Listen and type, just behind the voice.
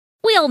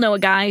all know a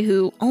guy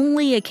who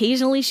only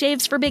occasionally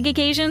shaves for big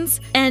occasions,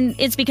 and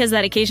it's because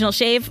that occasional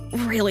shave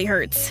really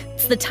hurts.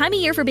 It's the time of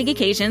year for big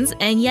occasions,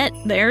 and yet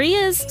there he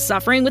is,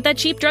 suffering with that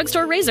cheap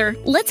drugstore razor.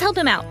 Let's help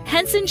him out.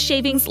 Henson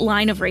Shaving's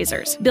line of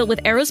razors, built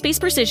with aerospace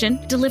precision,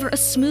 deliver a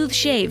smooth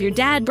shave your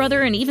dad,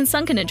 brother, and even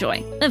son can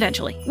enjoy,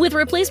 eventually. With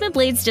replacement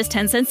blades just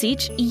 10 cents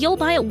each, you'll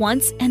buy it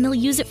once and they'll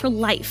use it for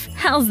life.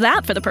 How's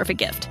that for the perfect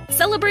gift?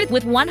 Celebrate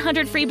with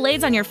 100 free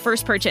blades on your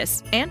first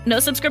purchase, and no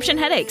subscription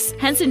headaches.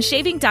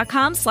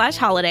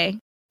 HensonShaving.com/holiday.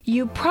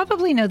 You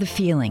probably know the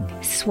feeling.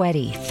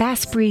 Sweaty,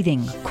 fast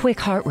breathing, quick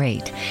heart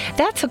rate.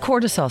 That's a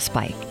cortisol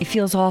spike. It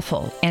feels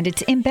awful, and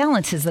its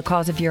imbalance is the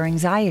cause of your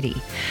anxiety.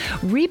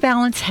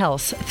 Rebalance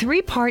Health's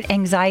 3-part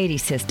anxiety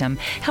system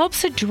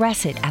helps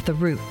address it at the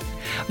root.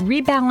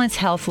 Rebalance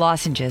Health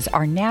lozenges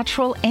are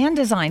natural and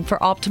designed for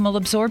optimal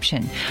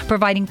absorption,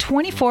 providing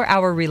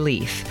 24-hour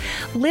relief.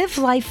 Live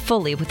life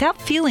fully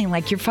without feeling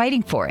like you're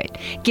fighting for it.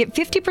 Get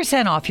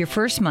 50% off your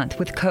first month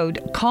with code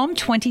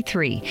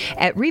CALM23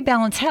 at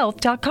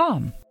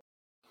rebalancehealth.com.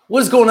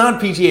 What's going on,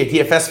 PGA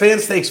DFS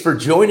fans? Thanks for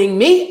joining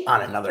me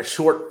on another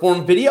short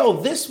form video.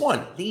 This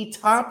one, the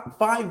top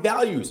 5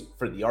 values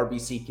for the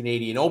RBC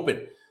Canadian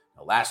Open.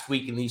 Now, last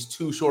week in these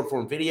 2 short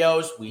form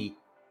videos, we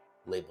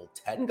labeled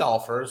 10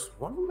 golfers.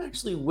 One of them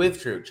actually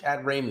withdrew,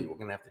 Chad Ramey. We're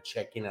going to have to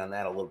check in on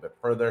that a little bit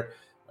further.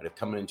 Might have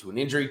come into an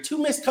injury. 2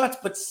 missed cuts,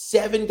 but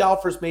 7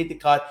 golfers made the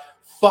cut.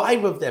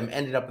 5 of them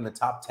ended up in the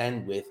top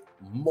 10 with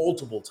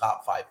multiple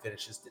top 5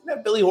 finishes. Didn't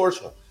have Billy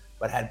Horschel,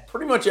 but had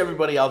pretty much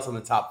everybody else in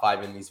the top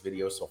 5 in these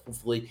videos. So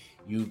hopefully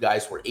you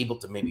guys were able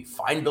to maybe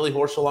find Billy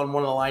Horschel on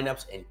one of the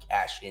lineups and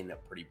cash in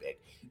pretty big.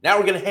 Now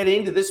we're going to head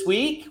into this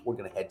week. We're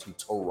going to head to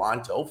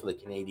Toronto for the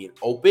Canadian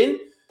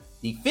Open.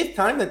 The 5th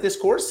time that this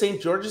course,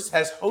 St. George's,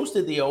 has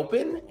hosted the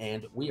Open,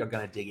 and we are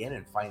going to dig in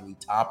and find the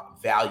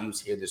top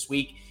values here this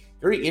week.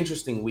 Very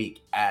interesting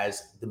week,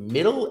 as the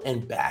middle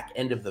and back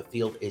end of the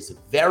field is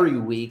very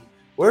weak,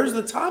 whereas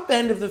the top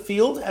end of the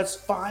field has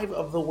 5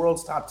 of the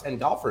world's top 10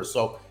 golfers,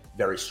 so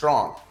very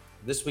strong.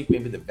 This week,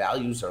 maybe the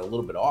values are a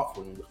little bit off.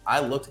 When I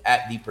looked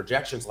at the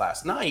projections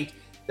last night,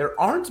 there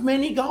aren't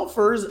many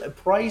golfers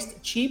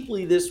priced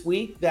cheaply this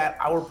week that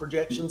our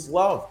projections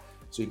love.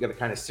 So you're going to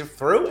kind of sift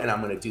through, and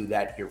I'm going to do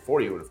that here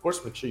for you. And of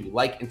course, make sure you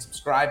like and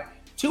subscribe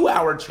to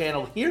our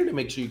channel here to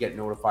make sure you get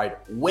notified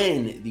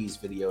when these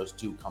videos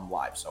do come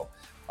live. So,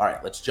 all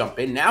right, let's jump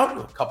in now to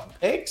a couple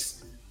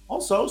picks.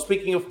 Also,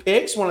 speaking of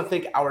picks, I want to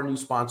thank our new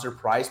sponsor,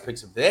 Prize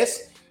Picks of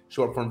this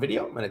short form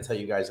video. I'm going to tell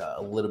you guys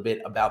a little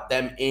bit about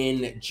them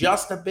in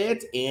just a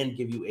bit and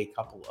give you a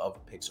couple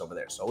of picks over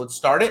there. So let's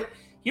start it.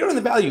 Here on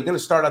the value, you're going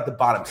to start at the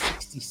bottom,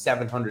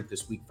 6,700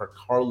 this week for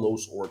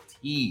Carlos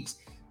Ortiz,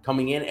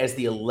 coming in as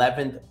the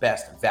 11th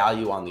best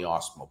value on the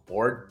Osmo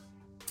board.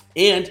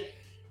 And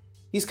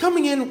he's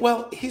coming in,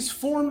 well, his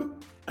form,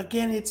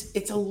 again,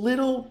 it's a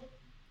little,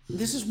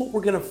 this is what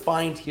we're going to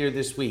find here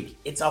this week.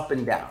 It's up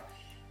and down.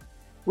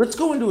 Let's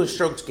go into his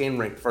strokes gain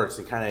rank first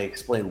and kind of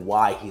explain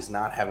why he's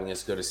not having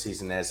as good a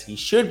season as he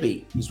should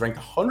be. He's ranked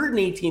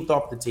 118th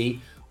off the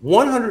tee,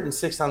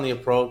 106th on the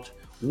approach,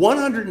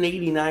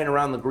 189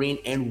 around the green,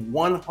 and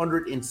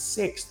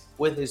 106th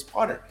with his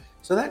putter.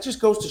 So that just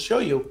goes to show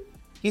you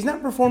he's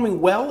not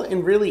performing well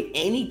in really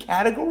any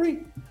category,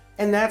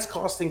 and that's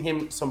costing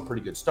him some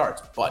pretty good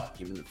starts. But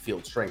given the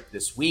field strength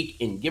this week,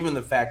 and given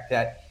the fact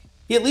that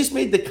he at least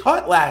made the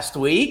cut last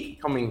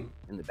week, coming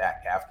in the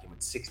back half, came in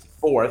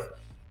 64th,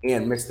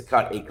 and missed the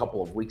cut a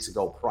couple of weeks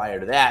ago prior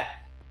to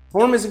that.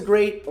 Form isn't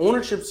great.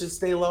 Ownership should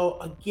stay low.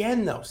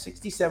 Again, though,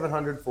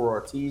 6,700 for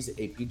Ortiz,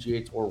 a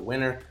PGA Tour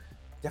winner.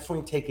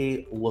 Definitely take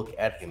a look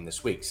at him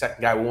this week.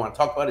 Second guy we want to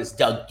talk about is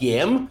Doug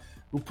Ghim,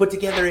 who put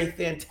together a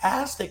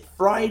fantastic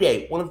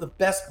Friday, one of the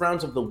best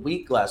rounds of the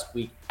week last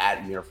week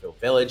at Muirfield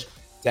Village,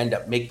 to end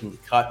up making the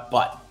cut,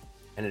 but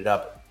ended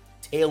up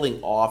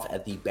tailing off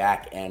at the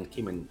back end,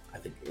 came in, I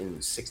think, in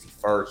the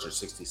 61st or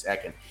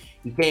 62nd.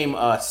 He came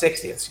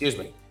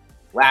 60th,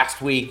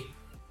 last week,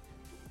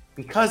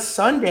 because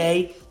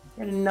Sunday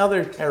had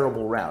another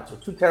terrible round. So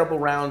 2 terrible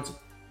rounds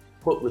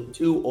put with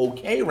 2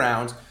 okay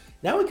rounds.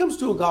 Now it comes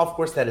to a golf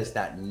course that is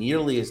not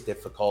nearly as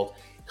difficult.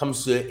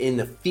 Comes to in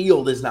the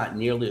field is not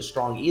nearly as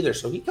strong either.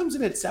 So he comes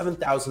in at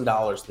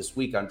 $7,000 this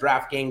week on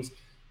DraftKings.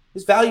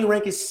 His value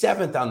rank is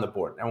 7th on the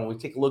board. Now, when we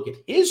take a look at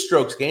his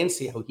strokes gain,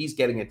 see how he's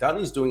getting it done,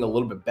 he's doing a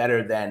little bit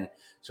better than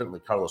certainly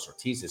Carlos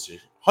Ortiz this year.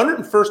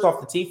 101st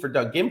off the tee for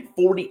Doug Ghim,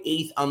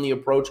 48th on the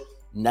approach,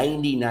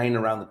 99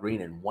 around the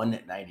green, and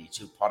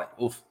 192 putting.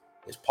 Oof,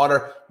 his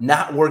putter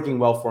not working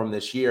well for him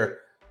this year.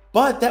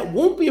 But that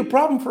won't be a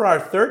problem for our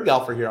third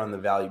golfer here on the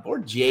value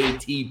board,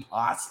 JT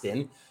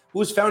Boston, who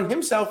has found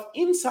himself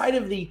inside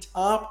of the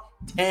top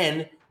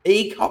 10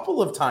 a couple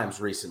of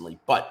times recently,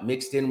 but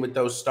mixed in with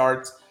those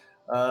starts,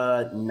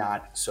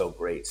 not so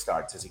great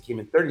starts, as he came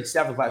in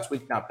 37th last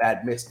week. Not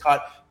bad, missed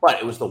cut, but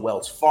it was the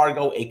Wells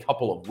Fargo a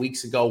couple of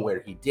weeks ago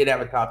where he did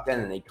have a top 10,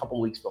 and a couple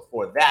of weeks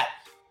before that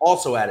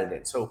also added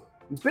in. So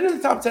he's been in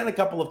the top 10 a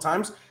couple of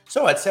times.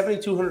 So at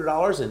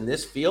 $7,200 in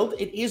this field,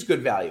 it is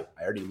good value.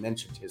 I already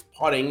mentioned his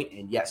putting,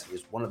 and yes, he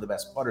is one of the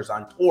best putters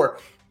on tour.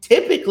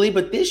 typically,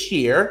 but this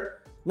year,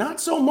 not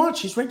so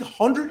much. He's ranked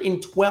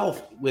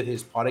 112th with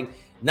his putting,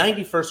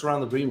 91st around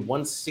the green,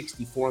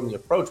 164 on the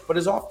approach, but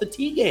his off the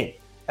tee game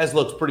has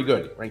looked pretty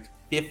good, ranked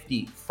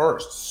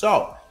 51st.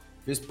 So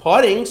if his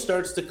putting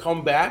starts to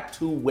come back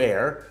to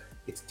where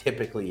it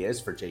typically is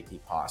for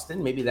JT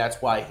Poston, maybe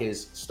that's why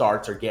his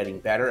starts are getting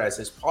better. As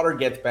his putter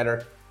gets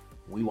better,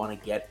 we want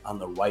to get on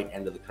the right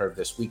end of the curve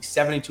this week.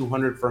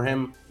 7,200 for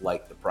him,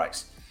 like the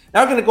price.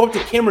 Now I'm going to go up to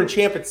Cameron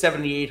Champ at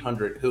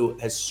 7,800, who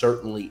has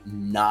certainly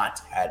not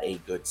had a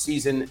good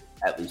season,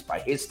 at least by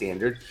his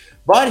standards.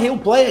 But he'll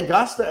play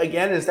Augusta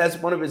again, as that's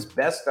one of his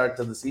best starts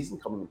of the season,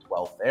 coming in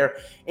 12th there,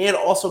 and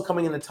also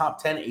coming in the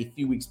top 10 a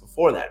few weeks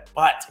before that.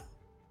 But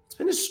it's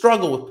been a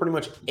struggle with pretty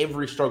much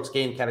every strokes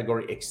gained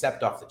category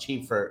except off the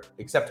tee for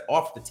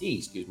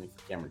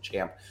Cameron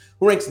Champ,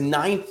 who ranks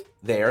 9th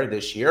there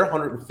this year,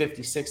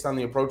 156th on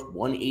the approach,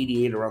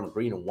 188 around the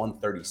green, and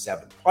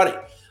 137 putting.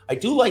 I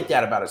do like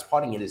that about his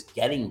putting. It is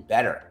getting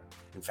better.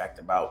 In fact,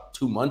 about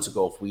 2 months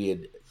ago, if we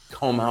had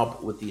come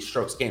out with these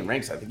strokes gained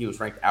ranks, I think he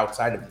was ranked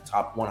outside of the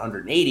top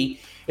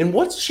 180. And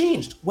what's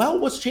changed? Well,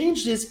 what's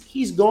changed is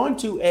he's gone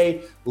to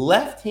a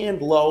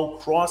left-hand low,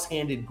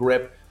 cross-handed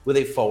grip with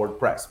a forward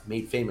press,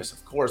 made famous,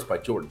 of course, by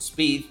Jordan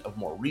Spieth of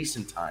more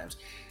recent times.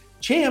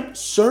 Champ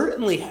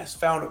certainly has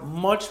found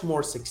much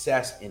more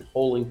success in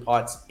holding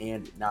putts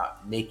and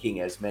not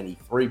making as many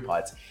three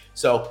putts.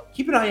 So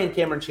keep an eye on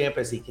Cameron Champ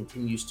as he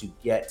continues to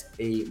get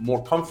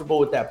more comfortable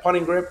with that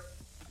putting grip.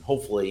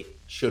 Hopefully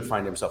should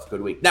find himself a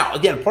good week. Now,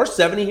 again, par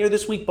 70 here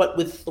this week, but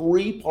with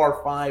 3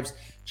 par 5s,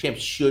 Champ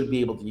should be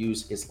able to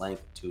use his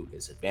length to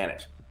his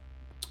advantage.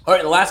 All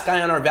right, the last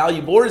guy on our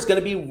value board is going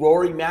to be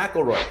Rory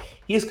McIlroy.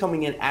 He is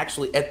coming in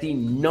actually at the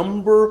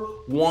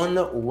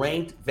 #1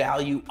 ranked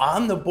value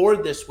on the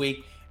board this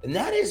week, and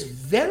that is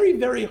very,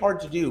 very hard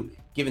to do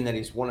given that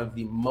he's one of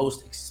the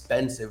most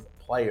expensive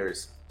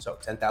players. So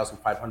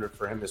 $10,500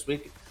 for him this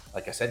week.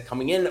 Like I said,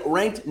 coming in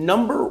ranked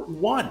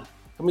 #1,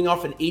 coming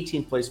off an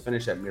 18th place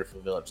finish at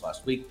Muirfield Village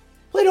last week.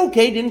 Played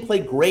okay, didn't play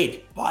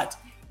great, but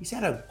he's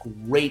had a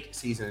great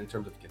season in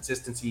terms of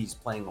consistency. He's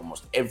playing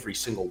almost every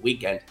single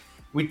weekend.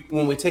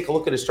 When we take a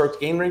look at his strokes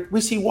gained rank,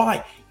 we see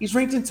why. He's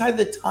ranked inside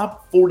the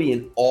top 40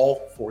 in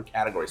all 4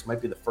 categories.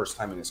 Might be the first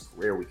time in his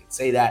career we could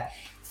say that.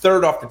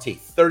 3rd off the tee,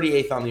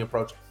 38th on the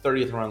approach,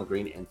 30th around the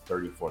green, and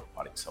 34th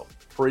putting. So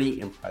pretty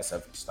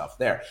impressive stuff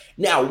there.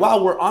 Now,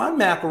 while we're on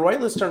McIlroy,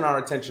 let's turn our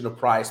attention to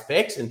Prize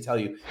Picks and tell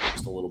you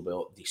just a little bit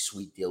of the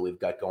sweet deal we've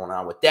got going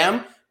on with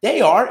them.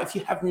 They are, if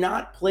you have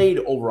not played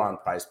over on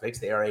Prize Picks,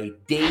 they are a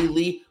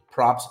daily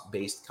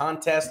props-based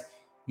contest.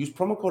 Use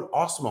promo code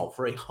AWESEMO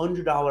for a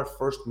 $100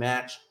 first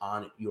match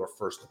on your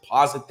first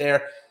deposit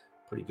there.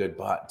 Pretty good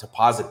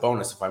deposit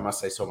bonus, if I must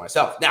say so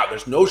myself. Now,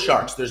 there's no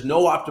sharks, there's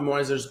no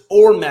optimizers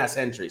or mass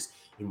entries.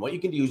 And what you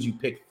can do is you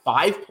pick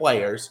 5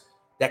 players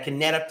that can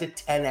net up to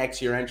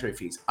 10x your entry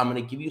fees. I'm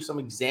going to give you some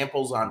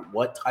examples on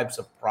what types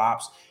of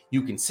props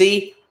you can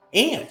see.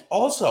 And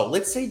also,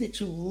 let's say that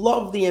you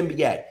love the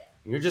NBA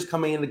and you're just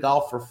coming into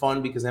golf for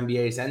fun because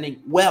NBA is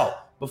ending.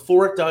 Well,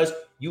 before it does,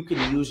 you can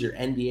use your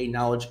NBA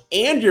knowledge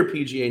and your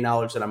PGA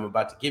knowledge that I'm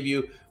about to give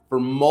you for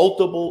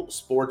multiple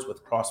sports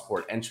with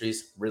cross-sport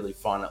entries. Really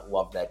fun.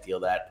 Love that deal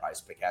that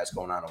PrizePick has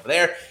going on over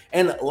there.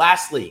 And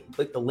lastly,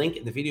 click the link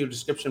in the video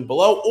description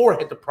below or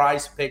hit the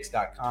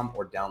prizepicks.com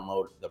or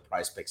download the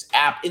PrizePicks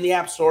app in the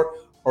App Store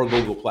or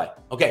Google Play.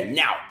 Okay,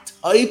 now,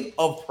 type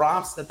of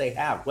props that they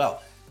have.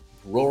 Well,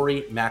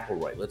 Rory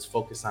McIlroy. Let's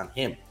focus on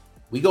him.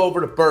 We go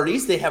over to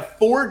birdies. They have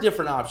 4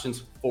 different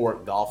options for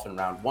golf in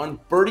round 1.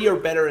 Birdie or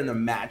better in the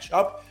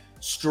matchup.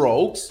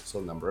 Strokes, so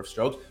number of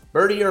strokes.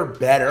 Birdie or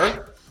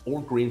better,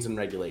 or greens in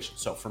regulation.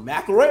 So for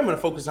McIlroy, I'm going to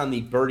focus on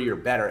the birdie or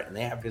better, and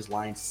they have his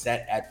line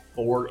set at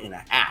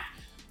 4.5,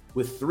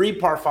 with 3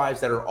 par 5s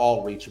that are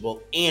all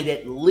reachable, and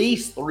at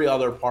least 3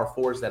 other par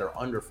 4s that are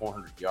under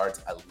 400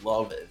 yards. I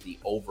love the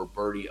over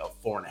birdie of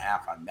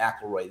 4.5 on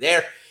McIlroy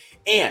there.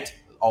 And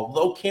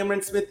although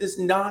Cameron Smith is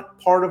not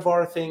part of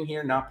our thing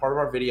here, not part of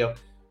our video,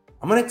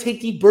 I'm going to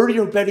take the birdie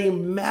or better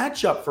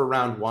matchup for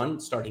round 1,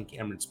 starting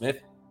Cameron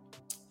Smith.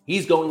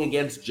 He's going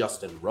against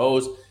Justin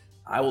Rose.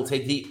 I will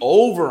take the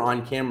over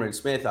on Cameron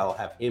Smith. I'll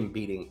have him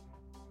beating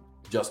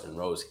Justin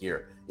Rose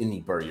here in the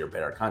birdie or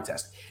better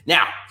contest.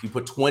 Now, if you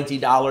put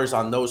 $20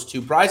 on those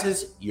 2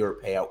 prizes, your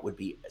payout would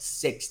be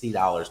 $60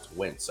 to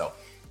win. So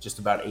just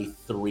about a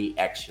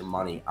 3x your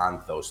money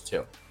on those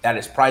 2. That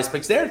is Prize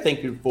Picks there.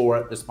 Thank you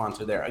for the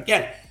sponsor there.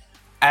 Again,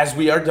 as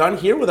we are done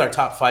here with our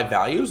top 5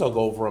 values, I'll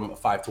go over them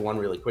 5 to 1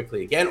 really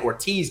quickly again.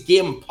 Ortiz,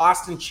 Gim,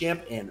 Poston,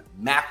 Champ, and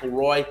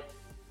McIlroy.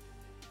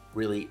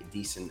 Really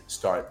decent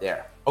start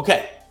there.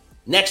 Okay,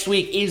 next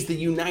week is the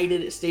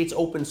United States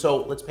Open,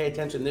 so let's pay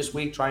attention this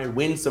week. Try and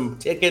win some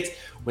tickets,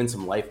 win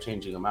some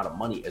life-changing amount of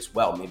money as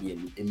well.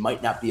 Maybe it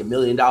might not be $1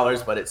 million,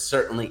 but it's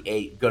certainly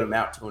a good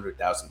amount.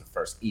 $200,000 to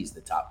first is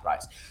the top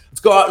prize. Let's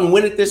go out and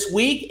win it this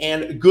week,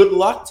 and good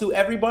luck to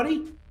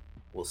everybody.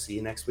 We'll see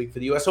you next week for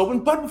the U.S.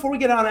 Open. But before we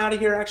get on out of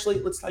here, actually,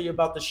 let's tell you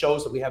about the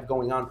shows that we have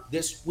going on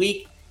this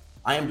week.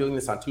 I am doing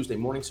this on Tuesday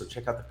morning, so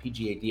check out the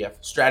PGA DF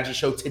Strategy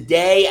Show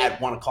today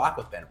at 1 o'clock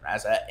with Ben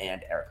Raza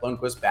and Eric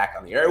Lundquist back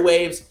on the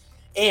airwaves.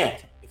 And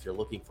if you're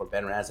looking for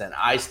Ben Raza and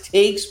I's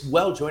takes,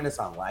 well, join us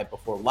on Live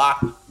Before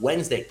Lock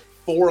Wednesday,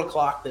 4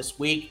 o'clock this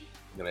week.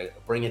 I'm going to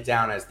bring it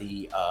down as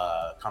the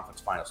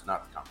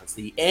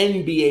the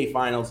NBA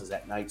Finals is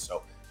at night,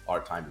 so our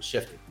time is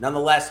shifted.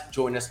 Nonetheless,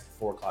 join us at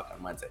 4 o'clock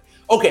on Wednesday.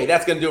 Okay,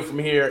 that's going to do it from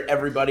here,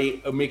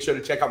 everybody. Make sure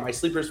to check out my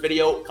sleepers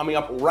video coming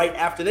up right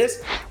after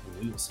this. And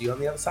we will see you on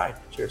the other side.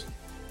 Cheers.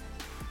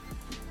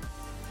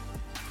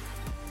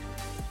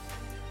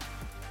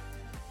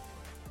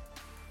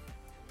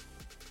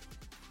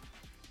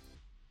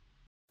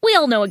 We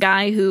all know a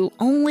guy who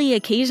only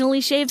occasionally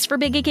shaves for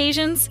big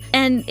occasions,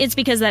 and it's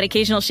because that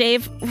occasional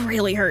shave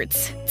really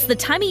hurts. It's the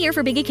time of year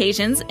for big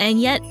occasions, and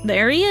yet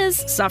there he is,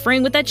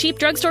 suffering with that cheap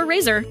drugstore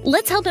razor.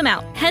 Let's help him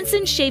out.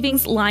 Henson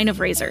Shaving's line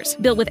of razors,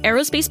 built with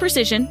aerospace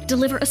precision,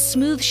 deliver a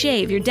smooth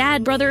shave your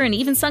dad, brother, and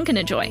even son can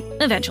enjoy,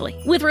 eventually.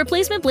 With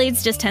replacement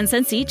blades just 10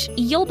 cents each,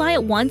 you'll buy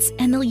it once,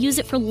 and they'll use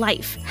it for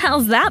life.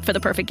 How's that for the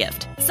perfect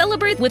gift?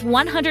 Celebrate with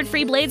 100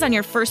 free blades on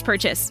your first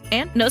purchase,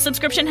 and no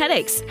subscription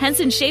headaches.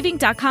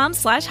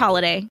 HensonShaving.com/holiday.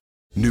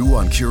 New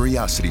on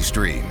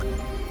CuriosityStream.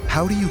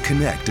 How do you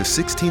connect a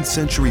 16th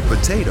century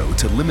potato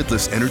to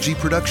limitless energy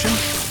production?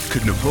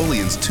 Could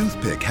Napoleon's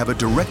toothpick have a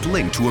direct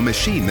link to a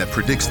machine that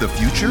predicts the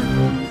future?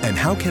 And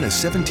how can a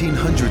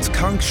 1700s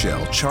conch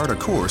shell chart a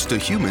course to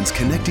humans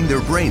connecting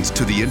their brains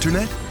to the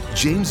internet?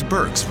 James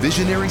Burke's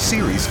visionary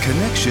series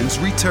Connections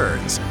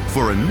returns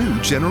for a new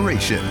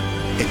generation.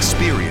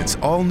 Experience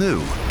all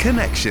new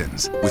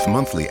Connections. With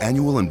monthly,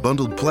 annual, and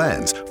bundled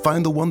plans,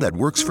 find the one that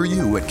works for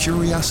you at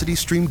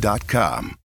CuriosityStream.com.